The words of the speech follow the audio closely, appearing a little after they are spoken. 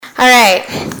All right.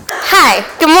 Hi.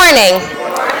 Good morning.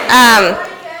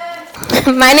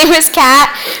 My name is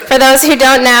Kat. For those who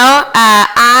don't know,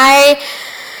 I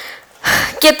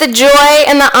get the joy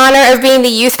and the honor of being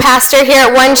the youth pastor here at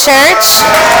One Church.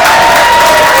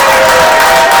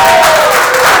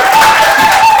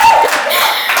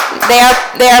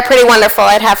 They are pretty wonderful,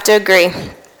 I'd have to agree.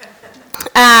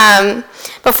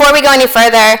 Before we go any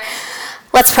further,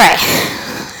 let's pray.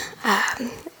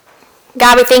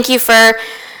 God, we thank you for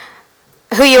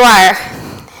who you are.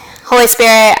 Holy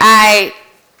Spirit, I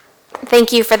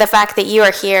thank you for the fact that you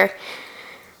are here.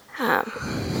 God,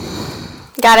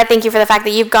 I thank you for the fact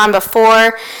that you've gone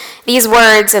before these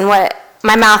words and what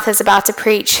my mouth is about to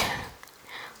preach.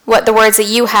 What the words that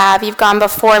you have, you've gone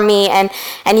before me, and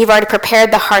you've already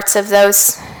prepared the hearts of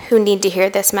those who need to hear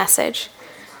this message.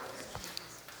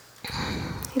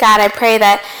 God, I pray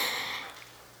that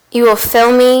you will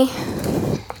fill me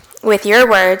with your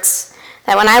words,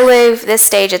 that when I leave this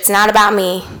stage, it's not about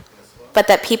me, but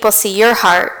that people see your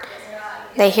heart,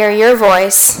 they hear your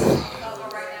voice.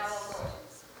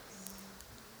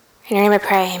 In your name I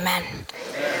pray, amen.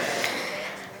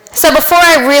 So before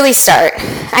I really start,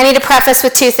 I need to preface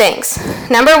with two things.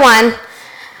 Number one,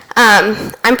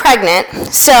 I'm pregnant,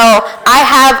 so I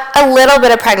have a little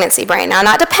bit of pregnancy brain. Now,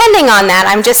 not depending on that,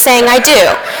 I'm just saying I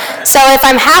do. So if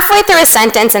I'm halfway through a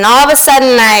sentence and all of a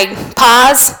sudden I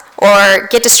pause or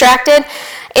get distracted,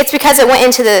 it's because it went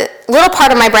into the little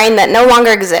part of my brain that no longer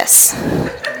exists.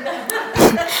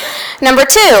 Number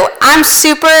two, I'm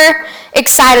super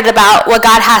excited about what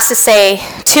God has to say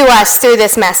to us through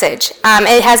this message.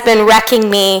 It has been wrecking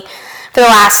me for the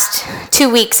last 2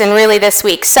 weeks and really this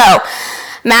week. So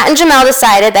Matt and Jamel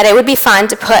decided that it would be fun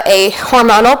to put a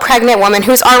hormonal pregnant woman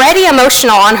who's already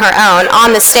emotional on her own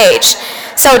on the stage.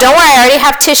 So don't worry, I already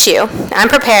have tissue. I'm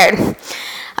prepared.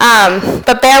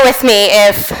 But bear with me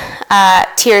if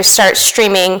tears start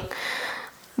streaming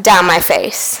down my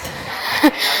face.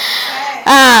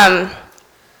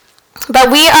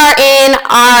 But we are in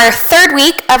our third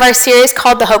week of our series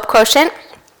called The Hope Quotient.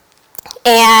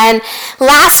 And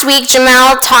last week,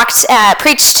 Jamel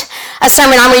preached a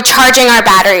sermon on recharging our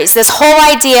batteries. This whole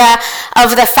idea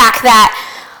of the fact that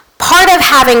part of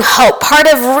having hope, part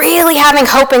of really having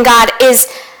hope in God is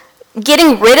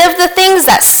getting rid of the things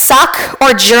that suck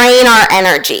or drain our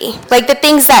energy, like the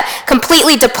things that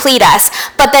completely deplete us,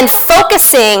 but then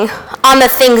focusing on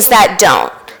the things that don't,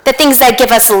 the things that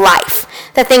give us life,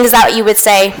 the things that you would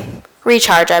say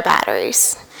recharge our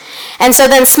batteries. And so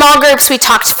then small groups, we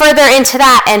talked further into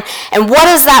that, and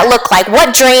what does that look like?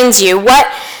 What drains you?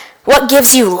 What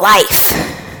gives you life?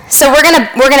 So we're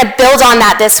gonna build on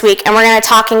that this week, and we're gonna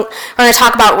talk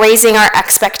about raising our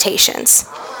expectations.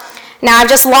 Now, I've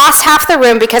just lost half the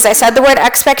room because I said the word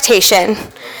expectation,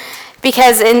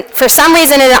 because for some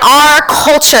reason in our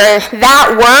culture,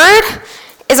 that word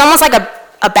is almost like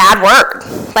a bad word.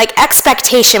 Like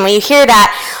expectation, when you hear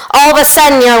that, all of a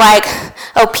sudden you're like,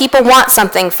 oh, people want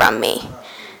something from me.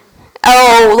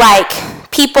 Oh, like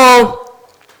people,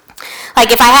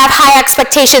 like if I have high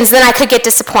expectations, then I could get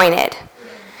disappointed.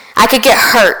 I could get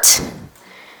hurt.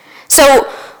 So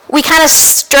we kind of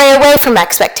stray away from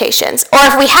expectations. Or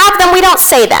if we have them, we don't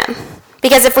say them.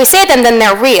 Because if we say them, then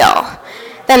they're real.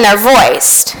 Then they're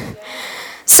voiced.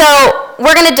 So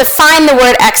we're going to define the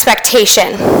word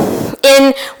expectation.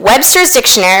 In Webster's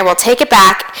dictionary, we'll take it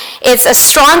back, it's a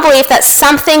strong belief that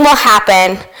something will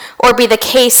happen or be the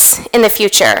case in the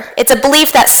future. It's a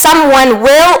belief that someone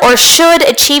will or should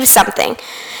achieve something.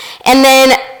 And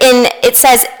then it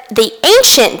says the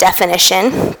ancient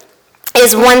definition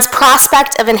is one's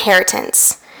prospect of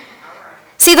inheritance.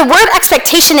 See, the word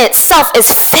expectation itself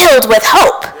is filled with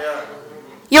hope.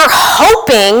 You're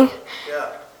hoping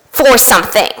for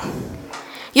something.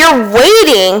 You're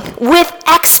waiting with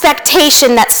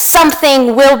expectation that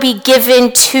something will be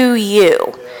given to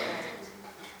you.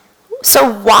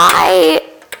 So why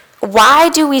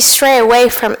do we stray away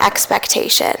from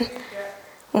expectation?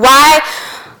 Why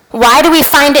do we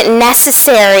find it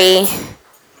necessary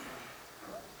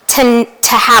to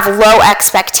have low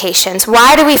expectations?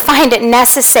 Why do we find it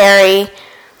necessary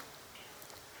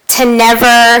to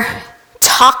never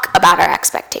talk about our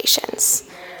expectations?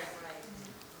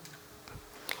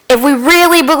 If we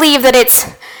really believe that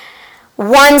it's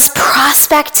one's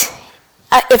prospect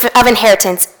of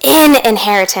inheritance, in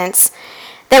inheritance,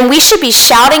 then we should be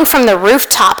shouting from the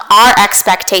rooftop our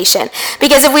expectation.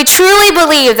 Because if we truly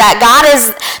believe that God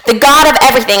is the God of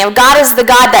everything, if God is the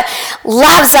God that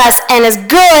loves us and is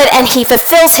good and he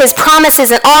fulfills his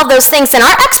promises and all of those things, then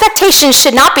our expectations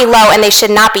should not be low and they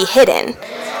should not be hidden.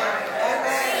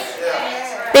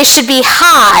 They should be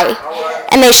high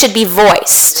and they should be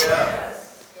voiced.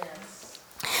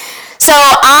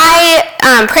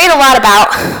 prayed a lot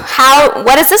about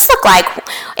what does this look like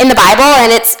in the Bible,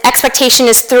 and its expectation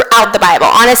is throughout the Bible.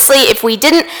 Honestly, if we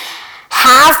didn't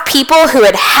have people who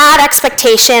had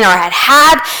expectation or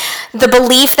had the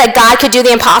belief that God could do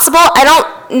the impossible, I don't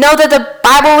know that the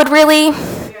Bible would really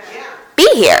be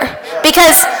here.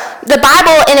 Because the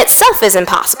Bible in itself is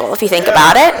impossible, if you think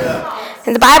about it.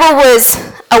 And the Bible was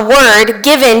a word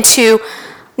given to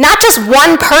not just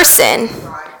one person.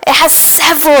 It has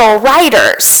several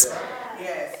writers.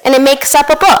 And it makes up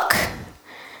a book.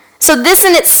 So this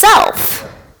in itself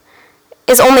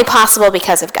is only possible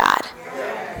because of God.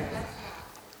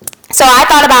 So I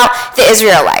thought about the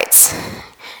Israelites,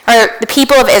 or the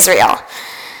people of Israel.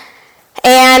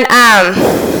 And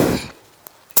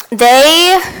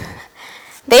they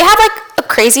have like a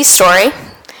crazy story.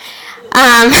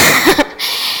 I'm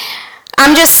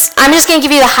just going to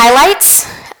give you the highlights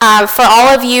for all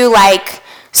of you like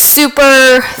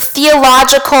super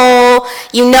theological,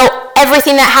 you know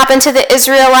everything that happened to the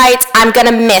Israelites. I'm going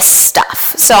to miss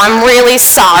stuff, so I'm really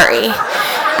sorry.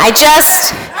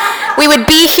 We would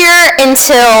be here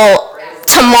until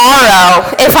tomorrow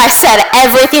if I said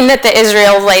everything that the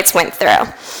Israelites went through.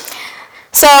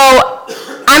 So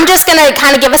I'm just going to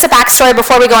kind of give us a backstory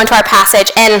before we go into our passage.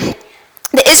 And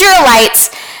the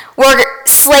Israelites were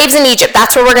slaves in Egypt.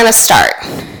 That's where we're going to start.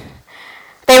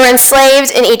 They were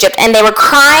enslaved in Egypt, and they were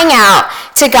crying out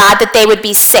to God that they would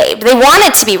be saved. They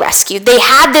wanted to be rescued. They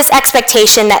had this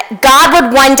expectation that God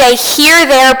would one day hear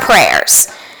their prayers.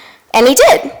 And he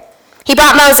did. He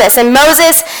brought Moses, and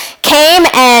Moses came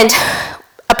and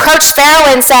approached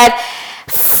Pharaoh and said,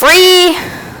 "Free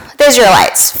the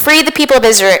Israelites, free the people of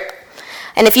Israel.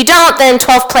 And if you don't, then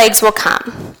 12 plagues will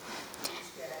come."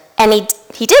 And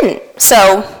he didn't.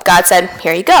 So God said,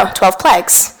 "Here you go, 12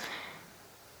 plagues."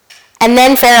 And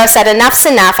then Pharaoh said, "Enough's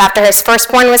enough," after his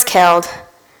firstborn was killed,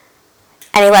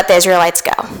 and he let the Israelites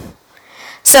go.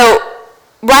 So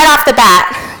right off the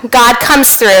bat, God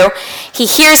comes through. He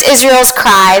hears Israel's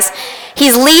cries.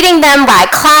 He's leading them by a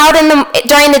cloud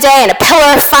during the day and a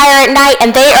pillar of fire at night,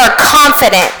 and they are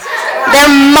confident. They're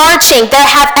marching. They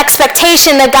have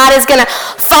expectation that God is going to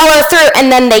follow through. And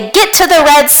then they get to the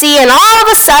Red Sea, and all of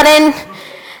a sudden,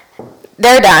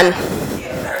 they're done.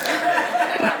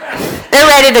 They're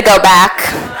ready to go back.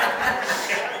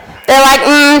 They're like,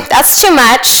 that's too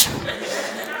much.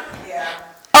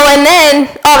 Oh, and then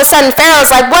all of a sudden Pharaoh's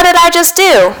like, "What did I just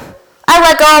do? I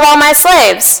let go of all my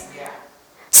slaves."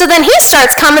 So then he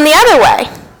starts coming the other way.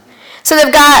 So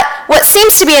they've got what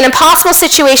seems to be an impossible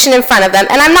situation in front of them.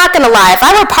 And I'm not going to lie, if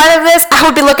I were part of this, I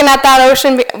would be looking at that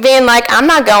ocean being like, "I'm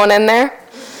not going in there.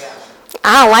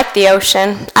 I don't like the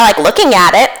ocean. I like looking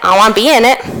at it. I want to be in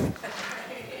it."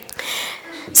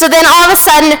 So then all of a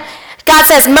sudden, God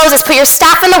says, "Moses, put your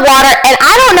staff in the water." And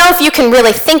I don't know if you can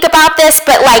really think about this,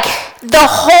 but like the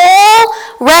whole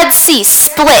Red Sea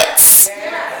splits.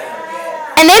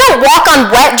 And they don't walk on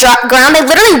wet ground. They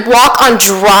literally walk on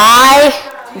dry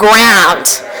ground.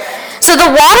 So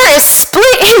the water is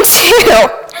split in two.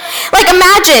 Like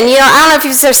imagine, I don't know if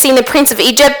you've ever seen The Prince of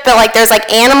Egypt, but like there's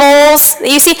like animals that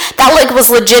you see. That like was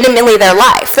legitimately their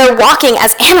life. They're walking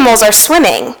as animals are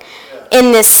swimming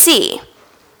in this sea.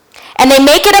 And they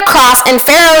make it across, and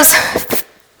Pharaoh's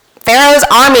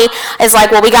army is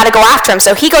like, "Well, we got to go after him."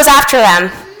 So he goes after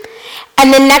them.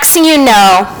 And then next thing you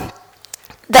know,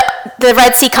 the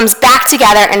Red Sea comes back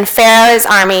together, and Pharaoh's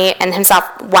army and himself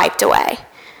wiped away.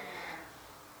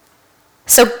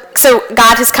 So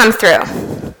God has come through.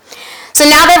 So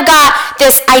now they've got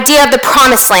this idea of the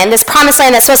promised land, this promised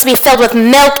land that's supposed to be filled with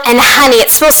milk and honey.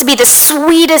 It's supposed to be the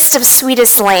sweetest of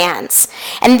sweetest lands.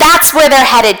 And that's where they're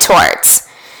headed towards.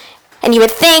 And you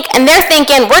would think, and they're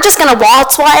thinking, we're just going to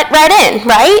waltz right in,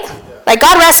 right? Like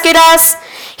God rescued us.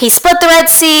 He split the Red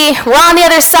Sea. We're on the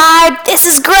other side. This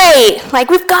is great. Like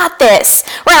we've got this.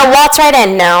 We're going to waltz right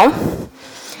in. No.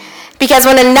 Because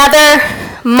when another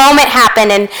moment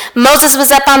happened and Moses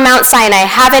was up on Mount Sinai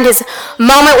having his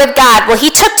moment with God, well, he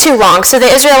took too long. So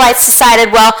the Israelites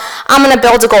decided, well, I'm going to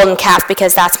build a golden calf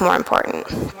because that's more important.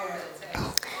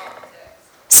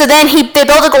 So then they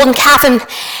build a golden calf, and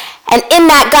in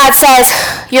that God says,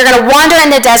 "You're going to wander in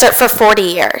the desert for 40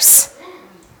 years.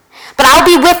 But I'll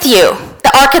be with you,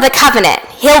 the Ark of the Covenant.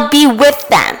 He'll be with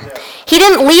them." He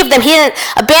didn't leave them. He didn't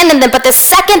abandon them. But the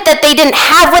second that they didn't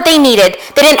have what they needed,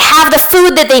 they didn't have the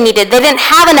food that they needed, they didn't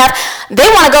have enough,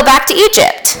 they want to go back to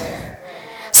Egypt.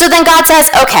 So then God says,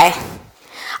 "Okay,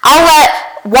 I'll let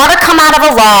water come out of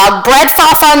a log, bread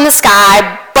fall from the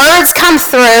sky, birds come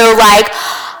through, like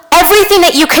everything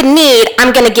that you could need,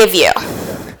 I'm going to give you."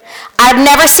 I've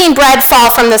never seen bread fall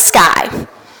from the sky.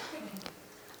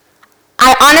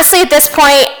 I honestly, at this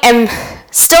point, am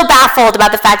still baffled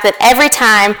about the fact that every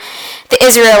time the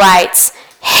Israelites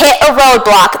hit a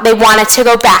roadblock, they wanted to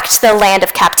go back to the land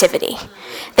of captivity.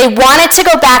 They wanted to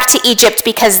go back to Egypt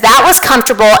because that was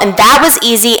comfortable and that was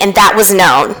easy and that was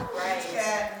known.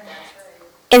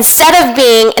 Instead of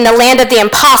being in the land of the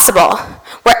impossible,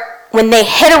 where when they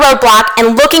hit a roadblock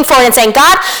and looking forward and saying,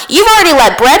 God, you've already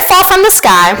let bread fall from the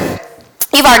sky.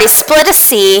 You've already split a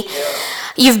sea.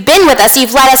 You've been with us.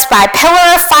 You've led us by a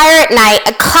pillar of fire at night,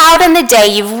 a cloud in the day.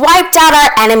 You've wiped out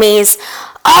our enemies.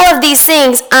 All of these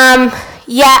things.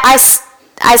 Yet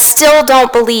I still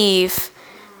don't believe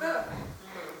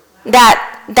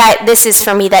that this is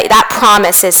for me, that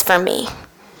promise is for me.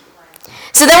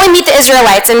 So then we meet the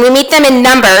Israelites, and we meet them in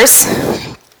Numbers.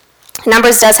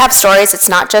 Numbers does have stories. It's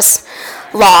not just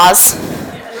laws.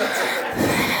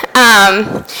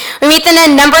 We meet them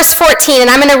in Numbers 14, and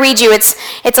I'm going to read you. It's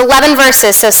 11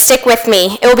 verses, so stick with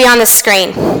me. It will be on the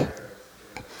screen.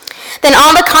 Then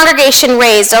all the congregation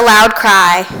raised a loud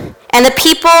cry, and the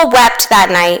people wept that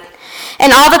night.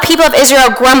 And all the people of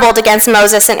Israel grumbled against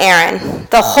Moses and Aaron.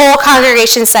 The whole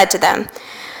congregation said to them,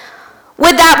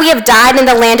 would that we have died in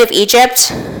the land of Egypt?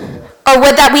 Or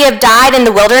would that we have died in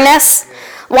the wilderness?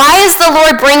 Why is the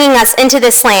Lord bringing us into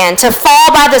this land to fall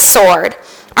by the sword?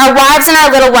 Our wives and our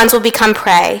little ones will become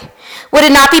prey. Would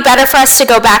it not be better for us to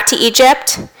go back to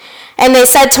Egypt? And they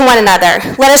said to one another,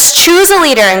 let us choose a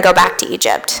leader and go back to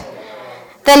Egypt.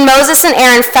 Then Moses and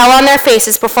Aaron fell on their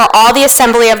faces before all the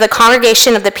assembly of the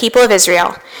congregation of the people of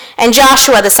Israel. And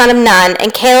Joshua the son of Nun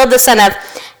and Caleb the son of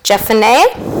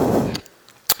Jephunneh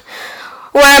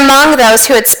were among those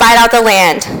who had spied out the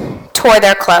land, tore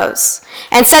their clothes,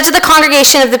 and said to the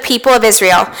congregation of the people of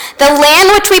Israel, the land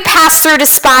which we passed through to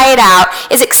spy it out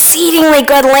is exceedingly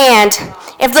good land.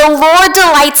 If the Lord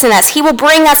delights in us, he will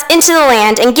bring us into the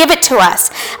land and give it to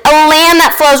us, a land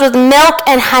that flows with milk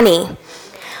and honey.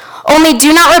 Only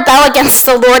do not rebel against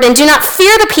the Lord and do not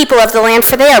fear the people of the land,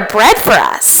 for they are bread for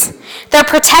us. Their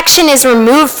protection is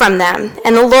removed from them,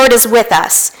 and the Lord is with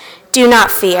us. Do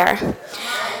not fear.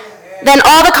 Then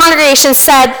all the congregation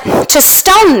said to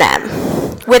stone them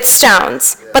with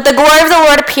stones. But the glory of the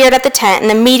Lord appeared at the tent in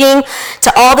the meeting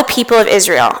to all the people of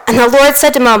Israel. And the Lord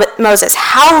said to Moses,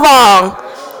 how long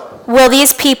will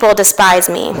these people despise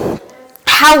me?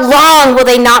 How long will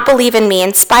they not believe in me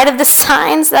in spite of the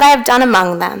signs that I have done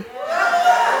among them?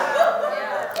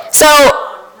 So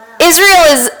Israel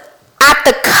is at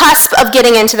the cusp of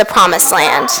getting into the promised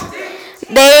land.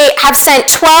 They have sent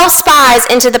 12 spies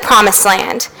into the promised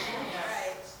land.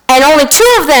 And only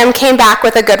 2 of them came back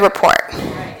with a good report.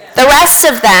 The rest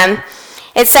of them,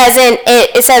 it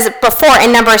says before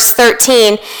in Numbers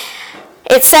 13,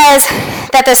 it says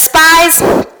that the spies,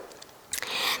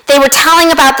 they were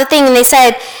telling about the thing, and they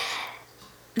said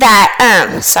that,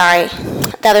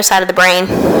 the other side of the brain.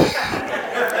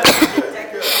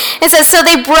 It says, so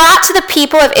they brought to the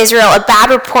people of Israel a bad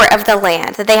report of the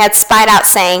land that they had spied out,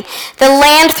 saying, the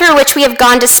land through which we have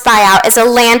gone to spy out is a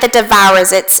land that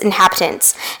devours its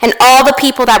inhabitants, and all the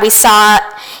people that we saw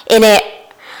in it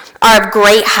are of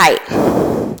great height.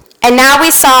 And now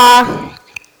we saw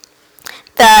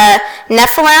the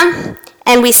Nephilim,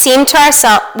 and we seemed to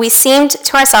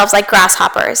ourselves like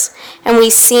grasshoppers, and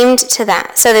we seemed to them.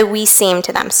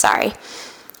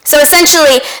 So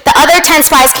essentially, the other 10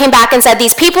 spies came back and said,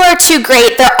 these people are too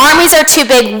great, their armies are too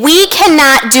big, we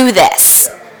cannot do this.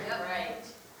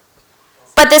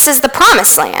 But this is the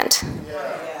promised land.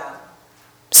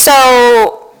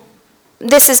 So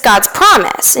this is God's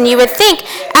promise. And you would think,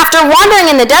 after wandering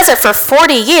in the desert for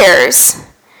 40 years,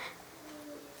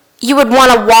 you would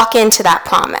want to walk into that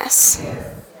promise.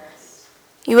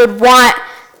 You would want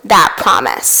that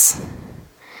promise.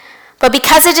 But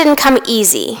because it didn't come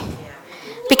easy,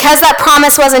 because that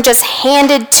promise wasn't just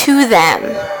handed to them,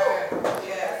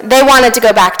 they wanted to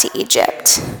go back to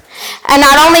Egypt. And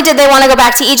not only did they want to go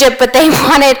back to Egypt, but they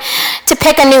wanted to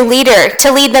pick a new leader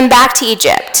to lead them back to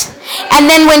Egypt. And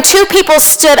then when 2 people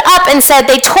stood up and said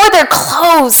they tore their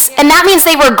clothes, and that means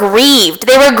they were grieved.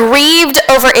 They were grieved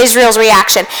over Israel's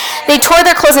reaction. They tore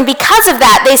their clothes, and because of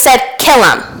that, they said, kill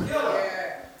them.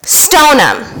 Stone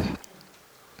them.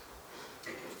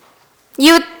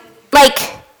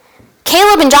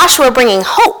 Caleb and Joshua were bringing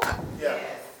hope.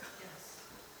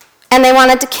 And they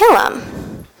wanted to kill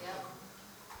him.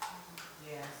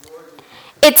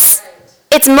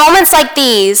 It's moments like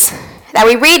these that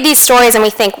we read these stories and we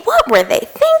think, what were they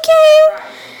thinking?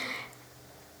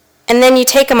 And then you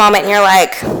take a moment and you're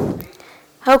like,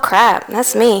 oh crap,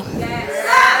 that's me.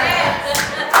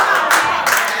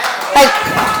 Like,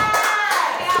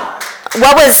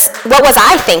 what was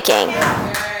I thinking?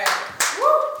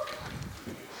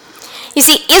 You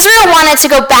You see, Israel wanted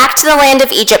to go back to the land of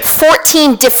Egypt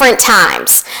 14 different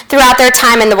times throughout their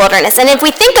time in the wilderness. And if we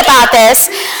think about this,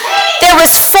 there was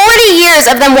 40 years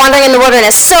of them wandering in the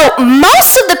wilderness. So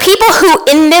most of the people who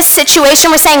in this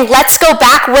situation were saying, let's go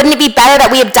back, wouldn't it be better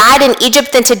that we have died in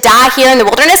Egypt than to die here in the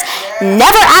wilderness,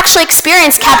 never actually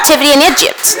experienced captivity in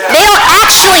Egypt. They don't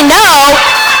actually know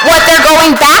what they're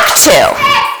going back to.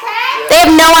 They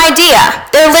have no idea.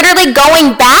 They're literally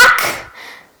going back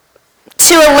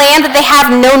to a land that they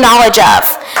have no knowledge of.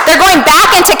 They're going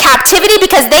back into captivity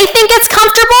because they think it's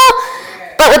comfortable,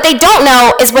 but what they don't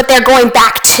know is what they're going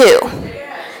back to.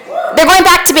 They're going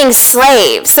back to being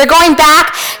slaves. They're going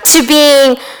back to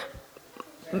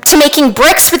making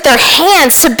bricks with their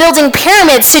hands, to building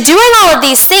pyramids, to doing all of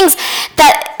these things,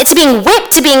 to being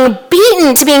whipped, to being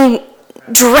beaten, to being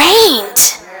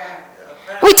drained.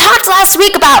 We talked last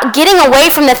week about getting away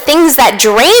from the things that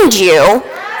drained you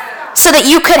so that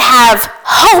you could have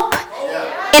hope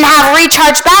and have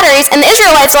recharged batteries. And the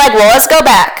Israelites are like, well, let's go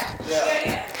back.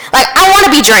 Like, I want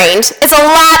to be drained. It's a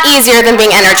lot easier than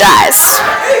being energized.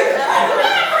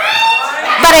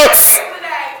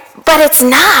 But it's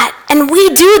not. And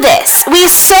we do this. We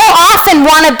so often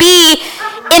want to be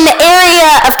in the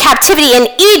area of captivity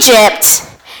in Egypt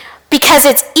because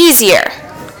it's easier.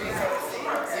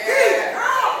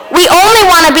 We only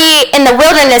want to be in the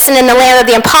wilderness and in the land of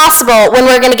the impossible when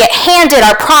we're going to get handed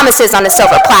our promises on a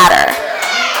silver platter.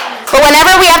 But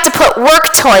whenever we have to put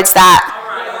work towards that,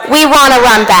 we want to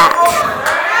run back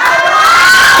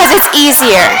because it's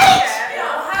easier.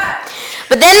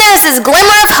 But then there's this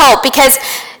glimmer of hope because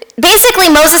basically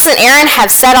Moses and Aaron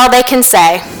have said all they can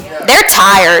say. They're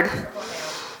tired.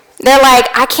 They're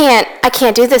like, I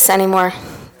can't do this anymore.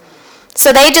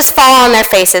 So they just fall on their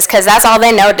faces because that's all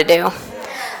they know to do.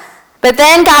 But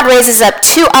then God raises up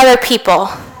two other people,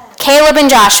 Caleb and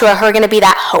Joshua, who are going to be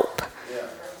that hope.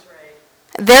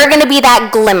 They're going to be that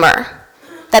glimmer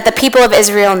that the people of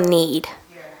Israel need.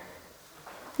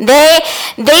 They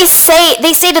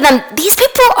say to them, these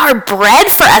people are bread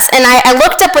for us. And I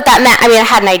looked up what that meant. I mean, I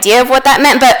had an idea of what that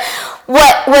meant, but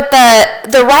what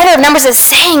the writer of Numbers is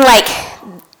saying, like,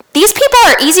 these people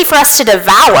are easy for us to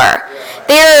devour.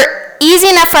 They're easy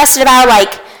enough for us to devour,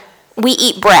 like we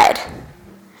eat bread.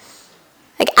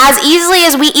 Like, as easily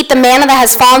as we eat the manna that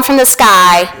has fallen from the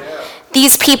sky,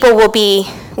 these people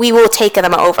we will take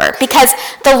them over. Because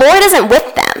the Lord isn't with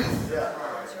them.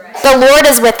 The Lord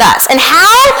is with us. And how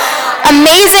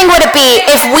amazing would it be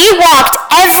if we walked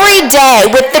every day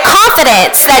with the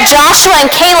confidence that Joshua and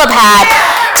Caleb had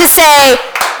to say,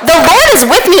 the Lord is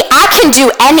with me, I can do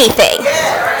anything.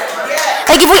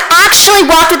 Like, if we actually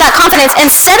walked with that confidence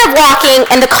instead of walking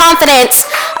in the confidence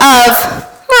of,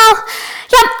 well,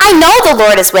 yeah, I know the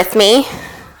Lord is with me,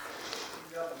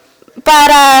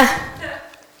 but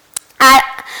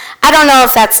I don't know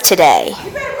if that's today.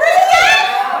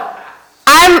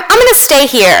 I'm going to stay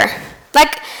here.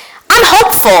 Like, I'm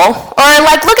hopeful. Or,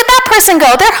 like, look at that person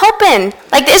go. They're hoping.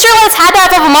 Like, the Israelites had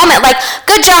that of a moment. Like,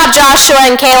 good job, Joshua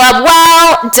and Caleb.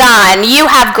 Well done. You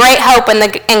have great hope in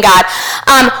God.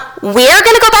 We're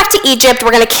going to go back to Egypt.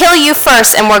 We're going to kill you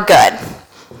first, and we're good.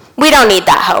 We don't need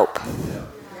that hope.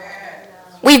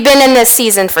 We've been in this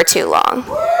season for too long.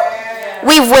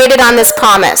 We've waited on this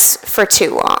promise for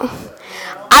too long.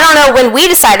 I don't know when we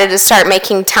decided to start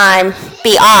making time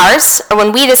be ours, or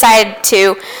when we decided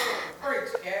to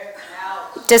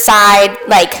decide,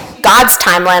 like, God's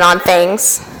timeline on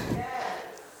things.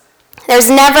 It's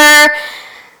never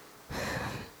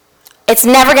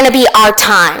going to be our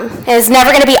time. It's never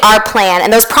going to be our plan.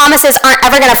 And those promises aren't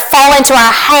ever going to fall into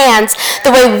our hands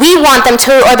the way we want them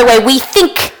to or the way we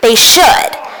think they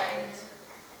should.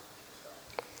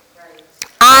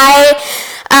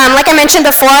 Like I mentioned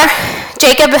before,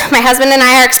 Jacob, my husband, and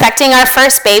I are expecting our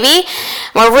first baby.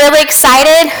 We're really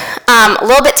excited, a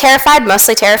little bit terrified,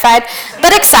 mostly terrified,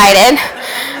 but excited.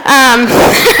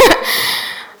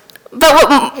 But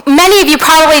what many of you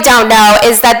probably don't know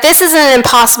is that this is an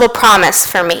impossible promise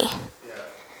for me.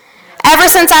 Ever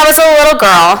since I was a little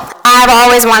girl, I've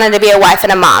always wanted to be a wife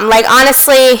and a mom. Like,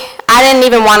 honestly, I didn't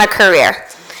even want a career.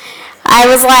 I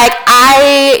was like,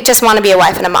 I just want to be a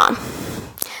wife and a mom.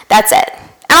 That's it.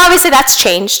 And obviously that's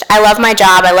changed. I love my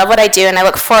job, I love what I do, and I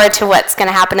look forward to what's going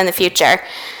to happen in the future.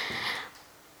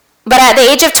 But at the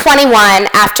age of 21,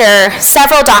 after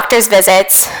several doctor's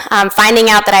visits, finding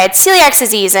out that I had celiac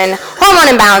disease and hormone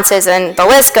imbalances, and the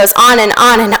list goes on and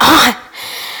on and on,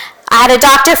 I had a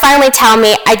doctor finally tell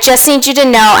me, I just need you to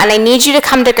know, and I need you to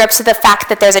come to grips with the fact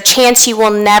that there's a chance you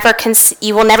will never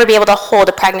be able to hold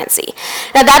a pregnancy.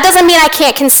 Now, that doesn't mean I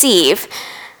can't conceive,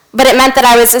 but it meant that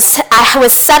I was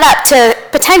set up to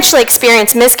potentially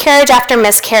experience miscarriage after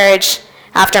miscarriage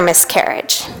after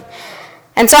miscarriage.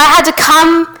 And so I had to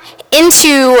come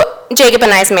into Jacob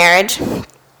and I's marriage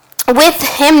with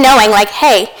him knowing, like,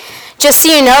 hey, just so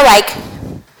you know, like,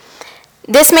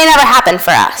 this may never happen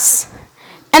for us.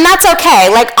 And that's okay.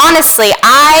 Like, honestly,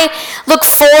 I look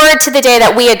forward to the day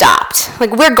that we adopt.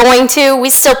 Like, we're going to. We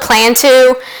still plan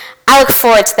to. I look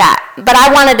forward to that. But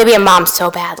I wanted to be a mom so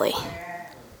badly.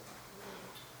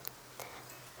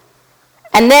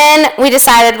 And then we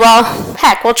decided, well,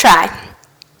 heck, we'll try.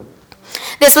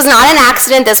 This was not an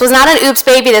accident. This was not an oops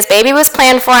baby. This baby was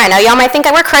planned for. I know y'all might think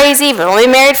that we're crazy. We've only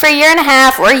been married for a year and a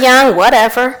half. We're young,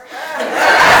 whatever.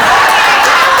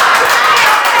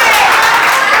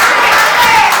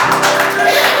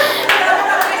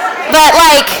 But,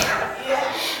 like,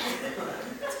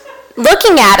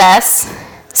 looking at us,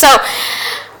 so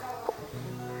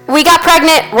we got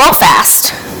pregnant real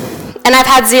fast, and I've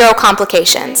had 0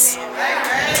 complications.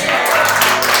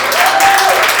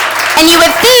 And you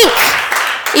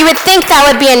would think that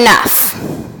would be enough.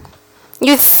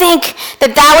 You'd think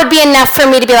that that would be enough for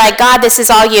me to be like, God, this is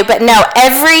all you. But no,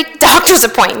 every doctor's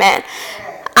appointment,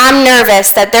 I'm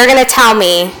nervous that they're going to tell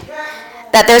me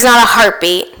that there's not a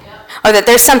heartbeat, or that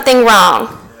there's something wrong.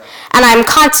 And I'm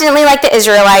constantly, like the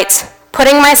Israelites,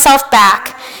 putting myself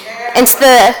back into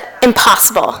the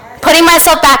impossible, putting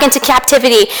myself back into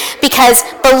captivity, because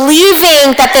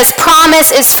believing that this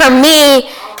promise is for me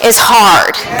is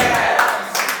hard.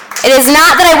 It is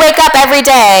not that I wake up every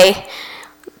day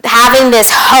having this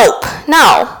hope.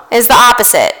 No, it's the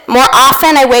opposite. More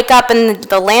often I wake up in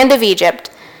the land of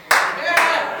Egypt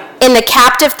in the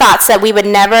captive thoughts that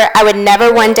I would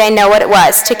never one day know what it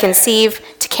was to conceive,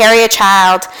 to carry a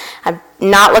child. I'm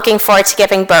not looking forward to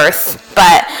giving birth,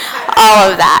 but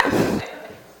all of that.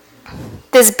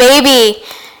 This baby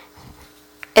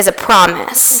is a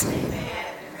promise.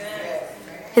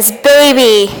 This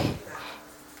baby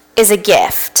is a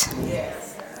gift.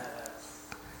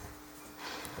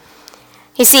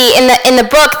 You see, in the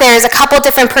book, there's a couple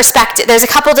different perspectives. There's a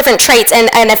couple different traits,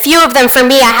 and a few of them for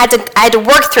me I had to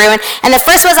work through. And the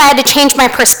first was I had to change my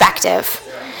perspective.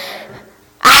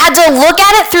 I had to look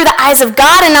at it through the eyes of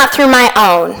God and not through my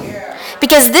own,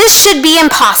 because this should be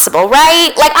impossible,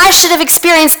 right? Like, I should have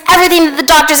experienced everything that the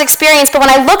doctors experienced, but when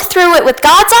I look through it with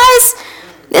God's eyes,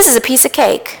 this is a piece of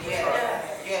cake.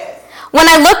 When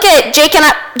I look at Jacob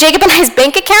and I's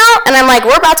bank account, and I'm like,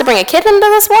 we're about to bring a kid into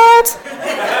this world?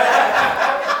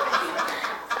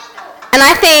 And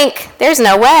I think, there's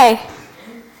no way.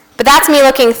 But that's me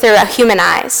looking through human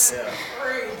eyes.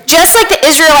 Just like the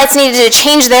Israelites needed to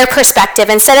change their perspective,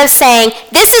 instead of saying,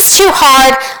 this is too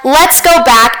hard, let's go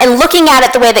back, and looking at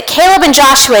it the way that Caleb and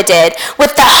Joshua did,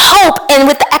 with the hope and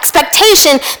with the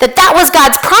expectation that that was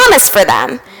God's promise for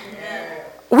them.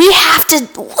 We have to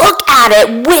look at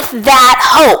it with that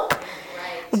hope.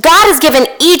 God has given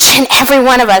each and every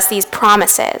one of us these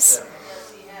promises.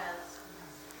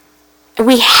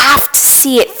 We have to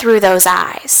see it through those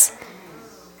eyes.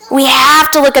 We have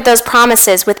to look at those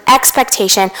promises with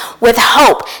expectation, with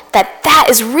hope that that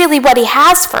is really what he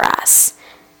has for us.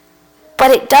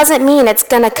 But it doesn't mean it's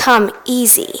going to come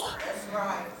easy.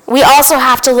 We also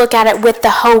have to look at it with the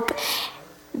hope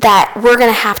that we're going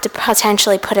to have to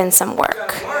potentially put in some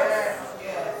work.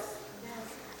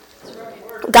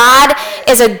 God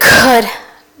is a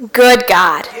good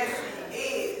God.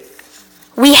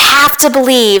 We have to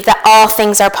believe that all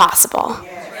things are possible.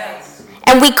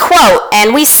 And we quote,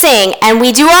 and we sing, and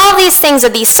we do all these things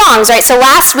with these songs, right? So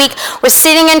last week, we're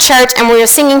sitting in church, and we were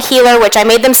singing Healer, which I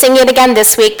made them sing it again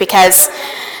this week, because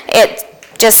it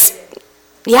just,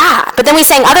 yeah. But then we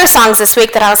sang other songs this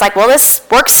week that I was like, well, this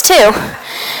works too.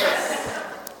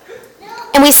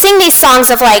 And we sing these songs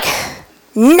of like,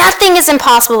 nothing is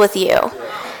impossible with you.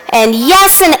 And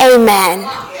yes and amen.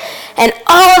 And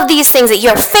all of these things, that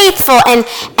you're faithful, and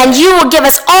you will give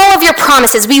us all of your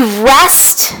promises. We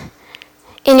rest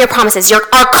in your promises.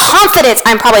 Our confidence,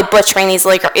 I'm probably butchering these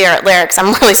lyrics,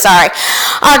 I'm really sorry.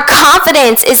 Our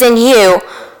confidence is in you.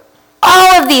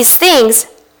 All of these things.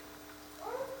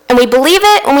 And we believe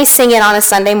it when we sing it on a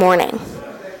Sunday morning.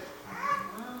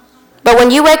 But when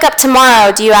you wake up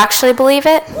tomorrow, do you actually believe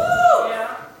it?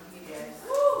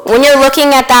 When you're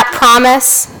looking at that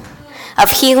promise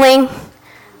of healing,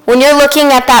 when you're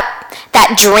looking at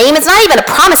that dream, it's not even a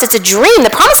promise, it's a dream. The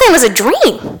promised land was a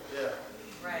dream.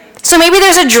 So maybe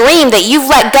there's a dream that you've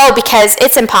let go because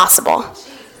it's impossible.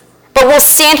 But we'll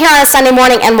stand here on a Sunday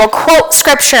morning and we'll quote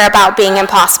scripture about being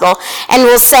impossible, and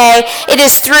we'll say, it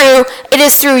is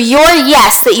through your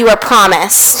yes that you are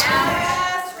promised.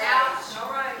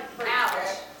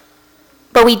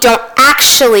 But we don't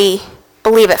actually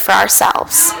believe it for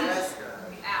ourselves.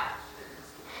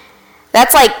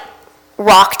 That's like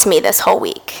rocked me this whole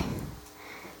week.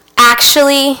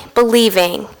 Actually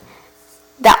believing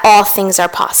that all things are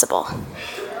possible.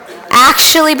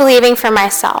 Actually believing for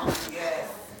myself.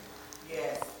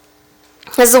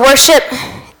 As the worship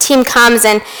team comes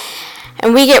and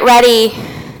we get ready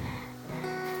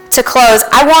to close,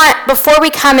 before we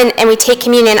come in and we take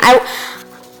communion, I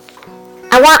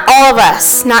want all of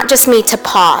us, not just me, to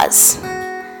pause.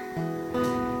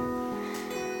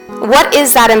 What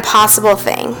is that impossible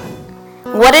thing?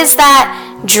 What is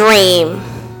that dream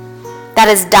that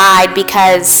has died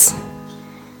because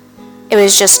it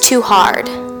was just too hard?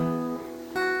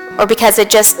 Or because it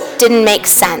just didn't make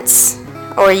sense?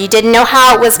 Or you didn't know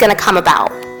how it was going to come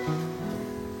about?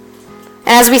 And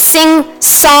as we sing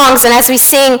songs and as we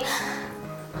sing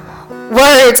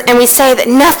words and we say that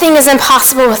nothing is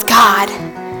impossible with God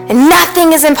and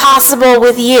nothing is impossible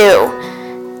with you,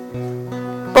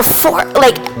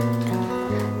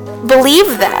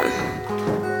 believe them.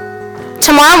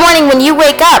 Tomorrow morning when you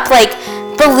wake up,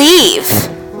 believe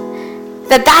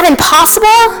that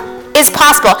impossible is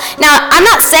possible. Now, I'm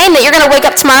not saying that you're going to wake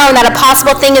up tomorrow and that a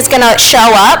possible thing is going to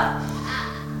show up.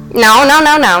 No.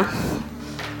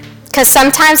 Because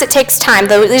sometimes it takes time.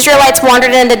 The Israelites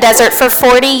wandered in the desert for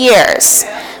 40 years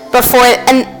before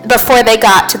they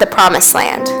got to the promised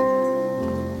land.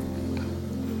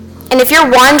 And if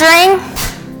you're wandering,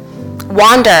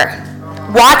 wander.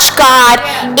 Watch God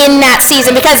in that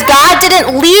season, because God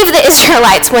didn't leave the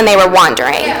Israelites when they were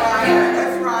wandering.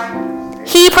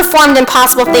 He performed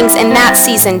impossible things in that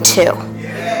season too.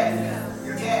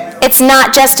 It's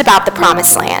not just about the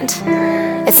promised land.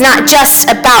 It's not just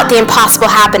about the impossible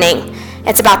happening.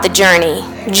 It's about the journey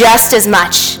just as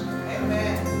much.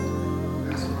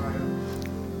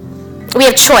 We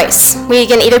have choice. We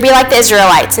can either be like the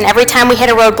Israelites, and every time we hit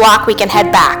a roadblock, we can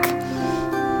head back.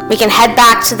 We can head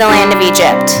back to the land of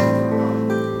Egypt.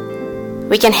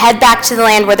 We can head back to the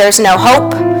land where there's no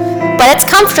hope, but it's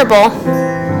comfortable.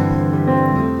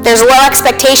 There's low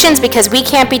expectations because we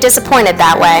can't be disappointed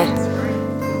that way.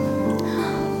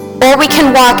 Or we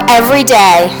can walk every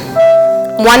day,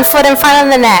 one foot in front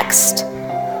of the next,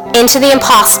 into the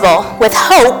impossible with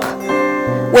hope,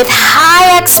 with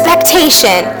high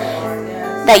expectation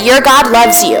that your God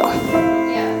loves you.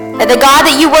 That the God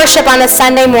that you worship on a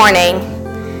Sunday morning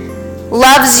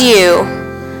loves you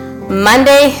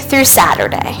Monday through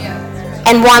Saturday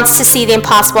and wants to see the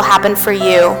impossible happen for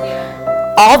you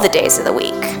all the days of the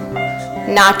week,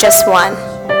 not just one.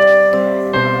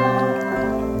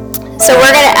 So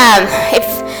we're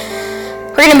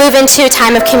gonna move into a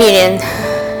time of communion.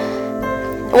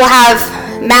 We'll have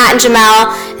Matt and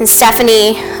Jamel and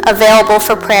Stephanie available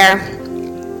for prayer.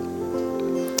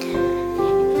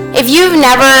 If you've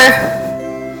never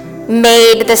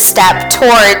made the step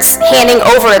towards handing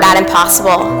over that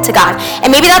impossible to God,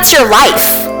 and maybe that's your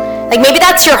life, maybe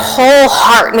that's your whole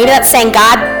heart, maybe that's saying,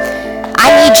 God,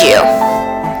 I need you.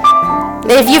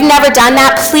 If you've never done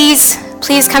that, please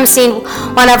come see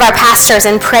one of our pastors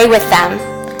and pray with them.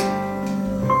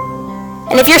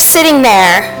 And if you're sitting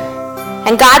there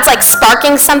and God's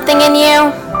sparking something in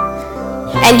you,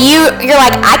 and you're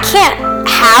like, I can't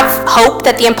have hope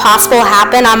that the impossible will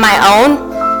happen on my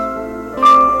own,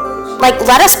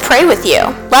 let us pray with you.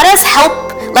 Let us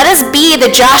help. Let us be the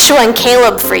Joshua and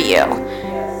Caleb for you.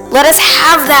 Let us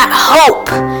have that hope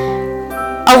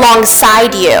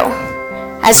alongside you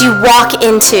as you walk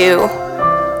into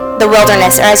the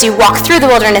wilderness, or as you walk through the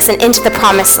wilderness and into the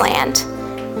promised land.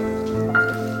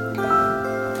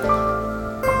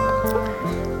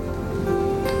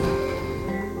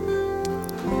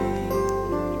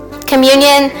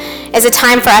 Communion is a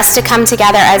time for us to come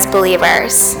together as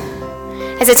believers.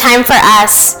 It's a time for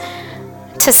us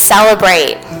to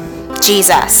celebrate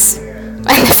Jesus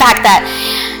and the fact that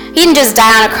he didn't just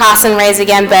die on a cross and rise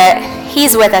again, but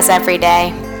he's with us every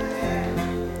day.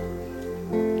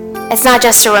 It's not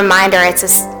just a reminder, it's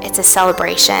a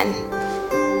celebration.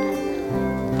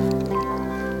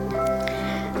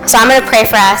 So I'm going to pray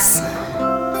for us.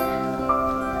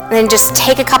 And then just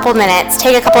take a couple minutes,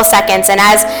 take a couple seconds, and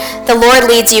as the Lord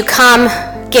leads you, come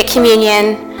get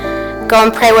communion. Go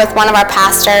and pray with one of our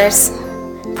pastors.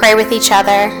 Pray with each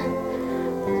other.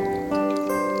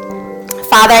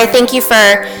 Father, I thank you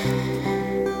for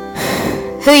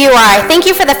who you are. I thank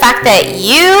you for the fact that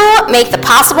you make the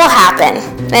possible happen.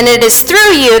 And it is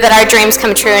through you that our dreams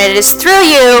come true. And it is through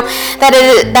you that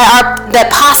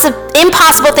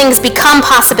impossible things become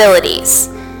possibilities.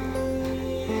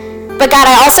 But God,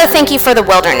 I also thank you for the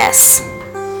wilderness.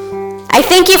 I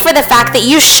thank you for the fact that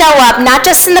you show up not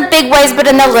just in the big ways, but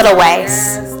in the little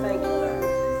ways.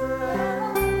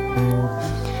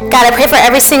 God, I pray for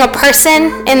every single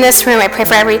person in this room. I pray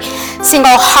for every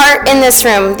single heart in this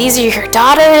room. These are your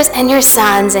daughters and your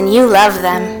sons, and you love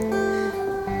them.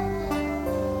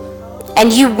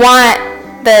 And you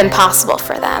want the impossible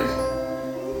for them.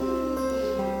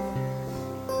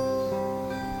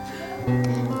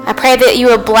 I pray that you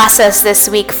will bless us this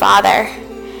week, Father.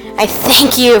 I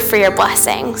thank you for your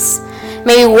blessings.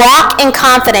 May we walk in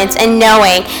confidence and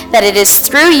knowing that it is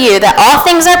through you that all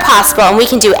things are possible and we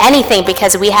can do anything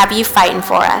because we have you fighting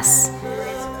for us.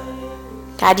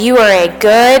 God, you are a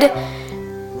good,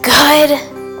 good,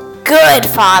 good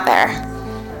Father.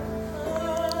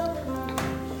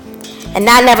 And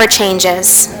that never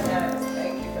changes.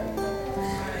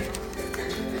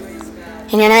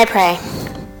 In your name I pray.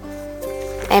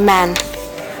 Amen.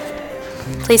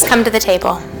 Please come to the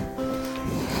table.